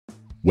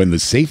When the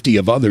safety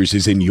of others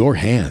is in your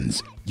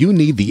hands, you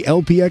need the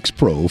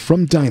LPXpro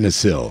from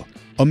Dynasil,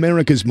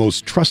 America's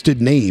most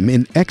trusted name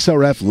in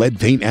XRF lead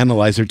paint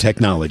analyzer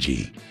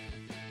technology.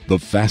 The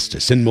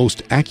fastest and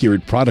most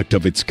accurate product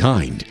of its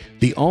kind,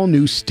 the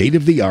all-new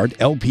state-of-the-art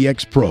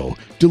LPXpro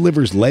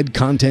delivers lead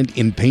content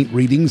in paint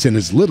readings in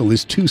as little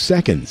as 2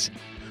 seconds.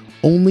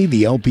 Only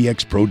the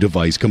LPXpro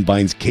device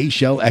combines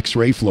K-shell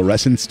X-ray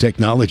fluorescence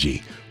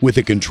technology with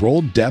a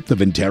controlled depth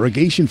of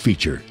interrogation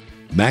feature,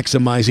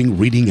 maximizing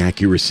reading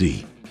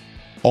accuracy.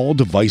 All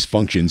device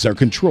functions are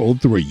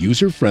controlled through a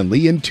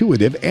user-friendly,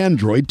 intuitive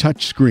Android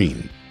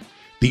touchscreen.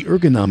 The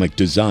ergonomic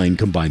design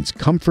combines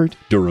comfort,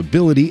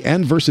 durability,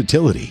 and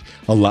versatility,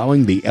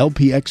 allowing the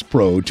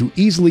LPXpro to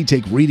easily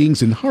take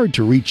readings in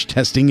hard-to-reach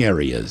testing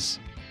areas.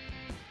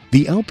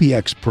 The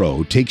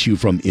LPXpro takes you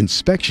from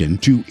inspection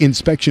to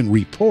inspection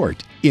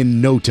report in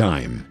no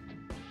time.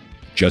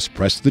 Just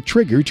press the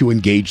trigger to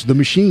engage the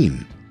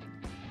machine.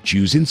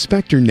 Choose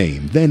inspector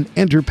name, then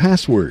enter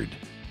password.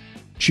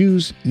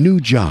 Choose New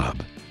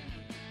Job.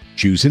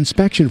 Choose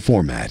inspection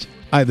format,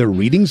 either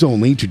readings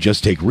only to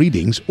just take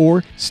readings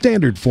or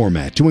standard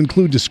format to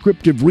include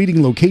descriptive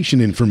reading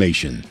location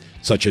information,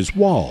 such as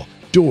wall,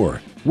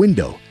 door,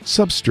 window,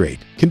 substrate,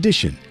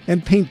 condition,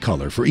 and paint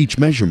color for each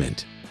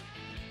measurement.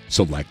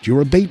 Select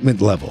your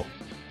abatement level.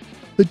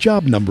 The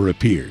job number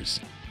appears.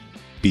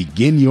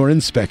 Begin your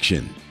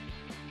inspection.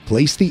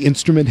 Place the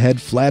instrument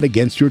head flat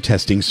against your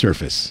testing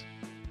surface.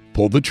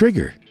 Pull the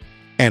trigger,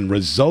 and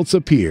results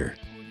appear.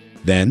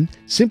 Then,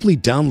 simply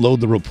download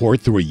the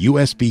report through a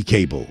USB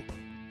cable.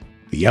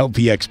 The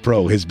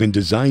LPXpro has been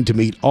designed to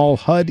meet all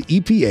HUD,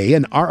 EPA,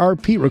 and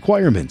RRP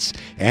requirements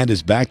and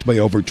is backed by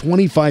over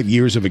 25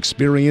 years of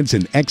experience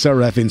in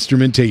XRF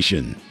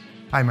instrumentation.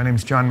 Hi, my name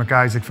is John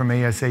McIsaac from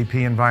ASAP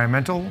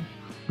Environmental.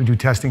 We do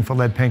testing for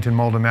lead paint in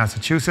Malden,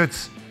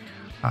 Massachusetts.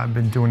 I've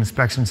been doing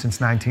inspections since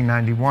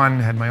 1991,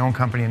 had my own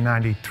company in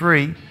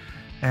 '93,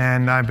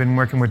 and I've been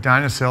working with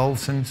Dynasil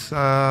since,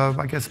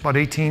 I guess, about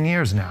 18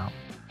 years now.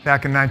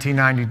 Back in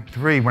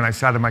 1993, when I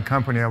started my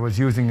company, I was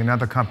using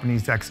another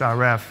company's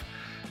XRF,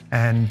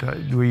 and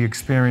we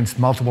experienced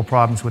multiple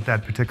problems with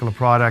that particular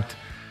product.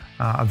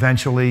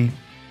 Eventually,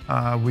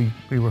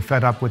 we were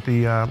fed up with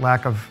the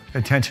lack of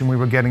attention we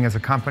were getting as a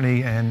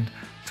company, and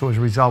so as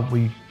a result,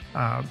 we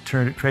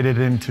traded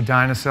it into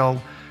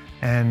Dynasil,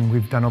 and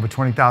we've done over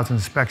 20,000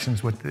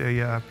 inspections with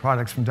the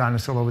products from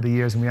Dynasil over the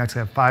years, and we actually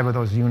have 5 of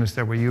those units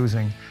that we're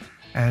using.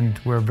 And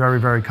we're very,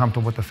 very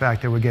comfortable with the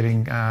fact that we're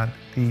getting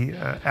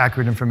the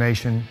accurate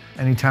information.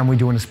 Anytime we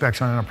do an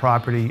inspection on a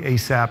property,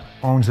 ASAP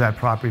owns that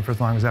property for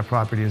as long as that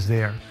property is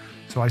there.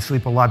 So I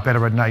sleep a lot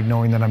better at night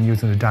knowing that I'm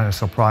using the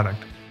Dynasil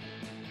product.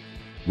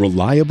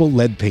 Reliable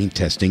lead paint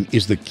testing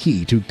is the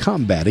key to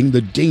combating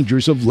the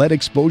dangers of lead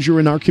exposure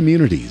in our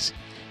communities.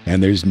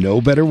 And there's no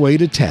better way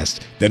to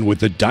test than with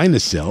the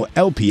Dynasil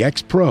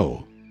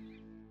LPXpro.